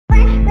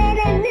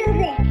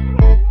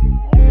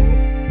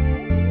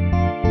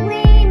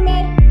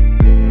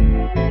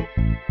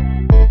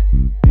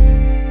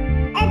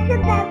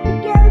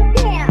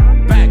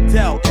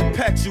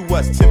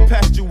Impetuous,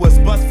 tempestuous,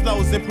 bust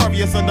flows,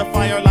 impervious under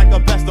fire like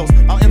asbestos.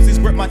 Our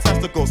MCs grip my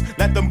testicles,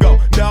 let them go.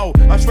 No,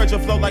 I shred your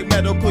flow like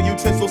medical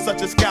utensils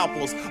such as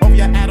scalpels. Over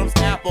your Adam's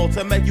apple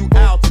to make you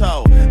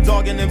alto.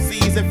 Dogging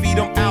MCs and feed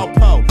them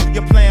Alpo.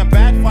 You're playing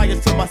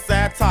backfires to my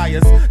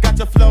satires. Got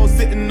your flow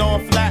sitting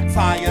on flat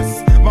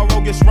tires. My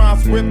roguish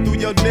rhymes rip through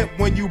your lip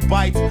when you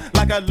bite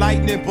like a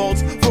lightning bolt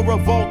for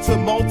revolt to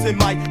molten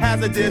might.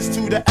 Hazardous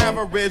to the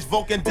average,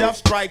 Vulcan death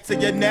strike to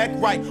your neck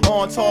right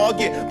on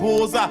target.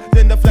 Bullseye,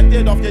 then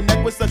deflected off your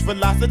neck with such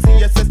velocity.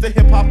 Your sister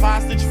hip-hop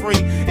hostage free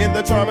in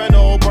the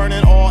terminal,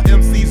 burning all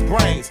MC's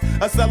brains.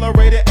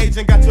 Accelerated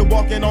agent got you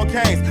walking on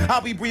canes.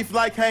 I'll be brief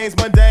like Haynes,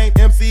 mundane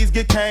MCs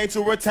get cane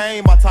to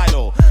retain my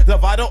title. The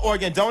vital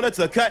organ donor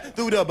to cut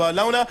through the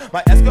bologna.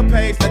 My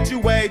escapades let you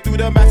wade through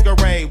the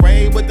masquerade.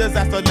 Raid with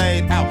disaster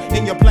laid out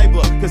in your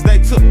playbook, cause they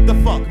took the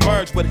funk,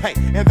 merged with hate,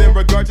 and then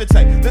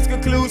regurgitate. This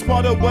concludes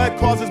part of what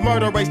causes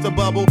murder race to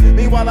bubble.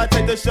 Meanwhile, I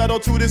take the shuttle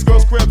to this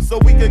girl's crib so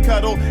we can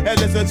cuddle and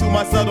listen to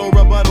my subtle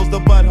rebuttals, the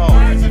butthole.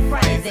 Words and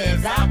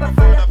phrases I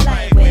prefer to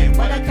play with.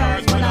 What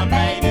occurs when I'm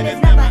made, it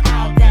is never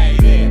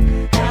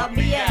outdated. Help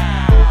me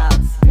out.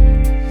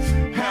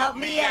 Help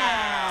me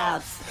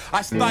out.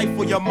 I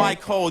stifle your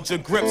mic hold, your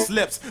grip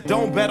slips.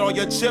 Don't bet on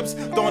your chips,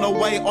 throwing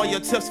away all your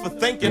tips for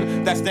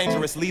thinking. That's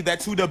dangerous, leave that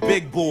to the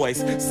big boys.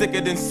 Sicker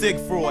than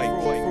Sigfroy.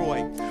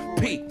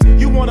 Pete,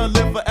 you wanna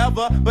live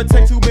forever, but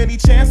take too many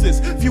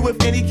chances. Few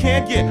if any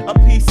can get a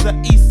piece of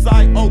East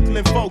Side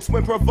Oakland folks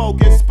when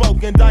provoking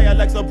spoken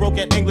dialects of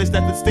broken English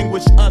that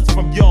distinguish us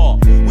from y'all.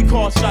 We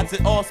call shots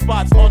at all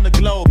spots on the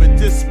globe and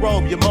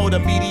disrobe your mode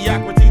of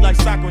mediocrity like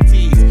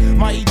Socrates.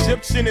 My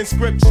Egyptian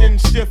inscription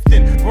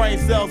shifting, brain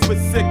cells with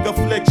sick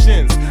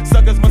afflictions.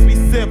 Suckers must be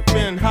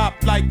sipping, hop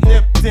like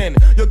Lipton.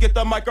 You'll get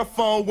the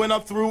microphone when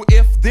I'm through,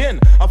 if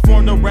then. I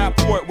formed a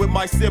rapport with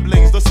my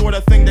siblings, the sort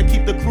of thing that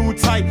keep the crew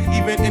tight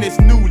even in its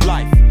new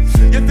life.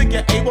 You think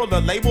you're able to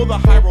label the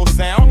Hyro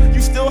sound?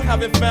 You still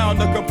haven't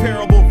found a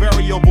comparable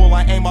variable.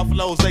 I aim my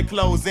flows, they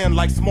close in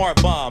like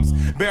smart bombs.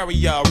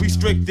 Barrier,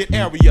 restricted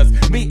areas.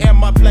 Me and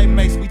my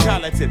playmates, we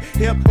talented.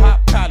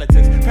 Hip-hop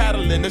paladins,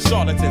 paddling the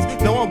charlatans.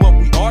 Knowing what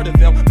we are to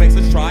them makes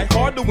us try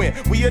hard to win.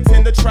 We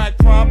attend the track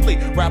promptly.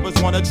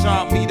 Rappers wanna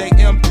chomp me, they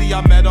empty.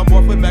 I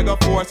metamorph with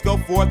megaforce, go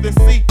forth and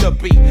seek the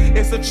beat.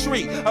 It's a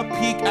treat, a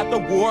peek at the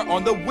war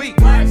on the weak.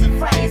 Words and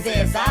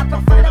phrases I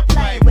prefer to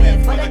play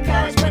with. For the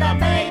courage when I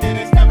made it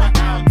is never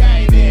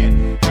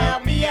outdated.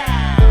 Help me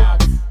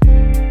out.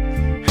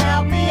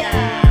 Help me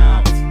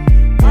out.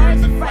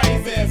 Words and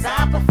phrases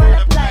I prefer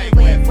to play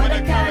with. For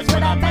the courage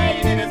when I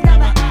made it is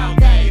never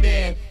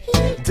outdated.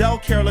 Del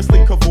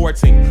carelessly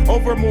cavorting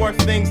over more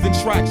things than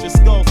tracks, your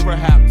skulls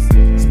perhaps.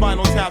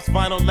 Spinal taps,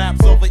 vinyl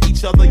laps over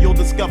each other, you'll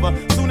discover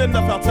soon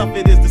enough how tough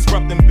it is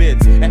disrupting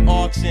bids. At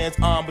auctions,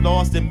 I'm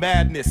lost in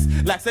madness.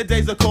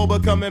 Lackadaisical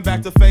but coming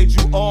back to fade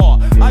you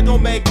all. I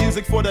don't make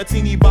music for the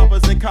teeny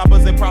boppers and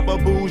coppers and proper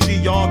bougie.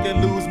 Y'all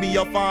can lose me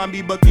or find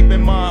me, but keep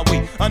in mind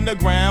we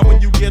underground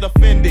when you get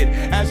offended,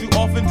 as you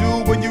often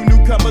do when you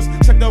newcomers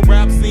check the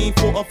rap scene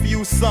for a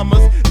few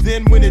summers.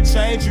 Then when it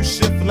changed, you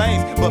shift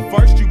lanes, but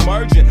first you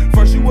merging.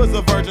 First you was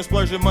a virgin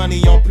splurging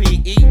money on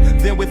PE,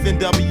 then within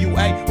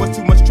WA was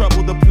too much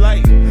trouble to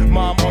play.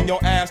 Mom on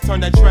your ass,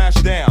 turn that trash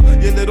down.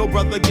 Your little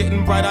brother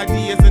getting bright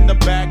ideas in the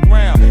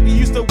background. He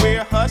used to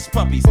wear hush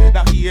puppies,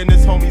 now he and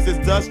his homies is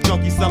dust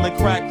junkies selling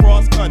crack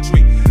cross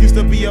country. Used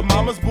to be a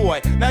mama's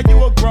boy, now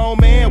you a grown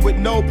man with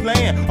no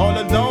plan. All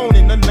alone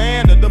in the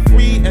land of the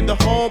free and the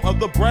home of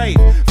the brave.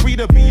 Free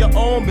to be your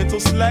own mental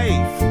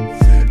slave.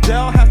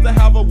 Del has to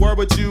have a word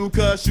with you,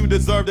 cause you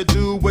deserve to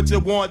do what you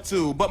want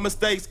to, but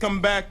mistakes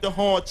come back to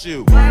haunt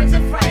you. Words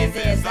and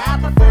phrases I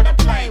prefer to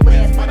play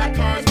with. What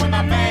occurs when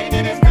I made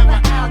it is never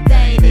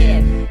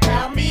outdated.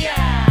 Help me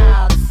out.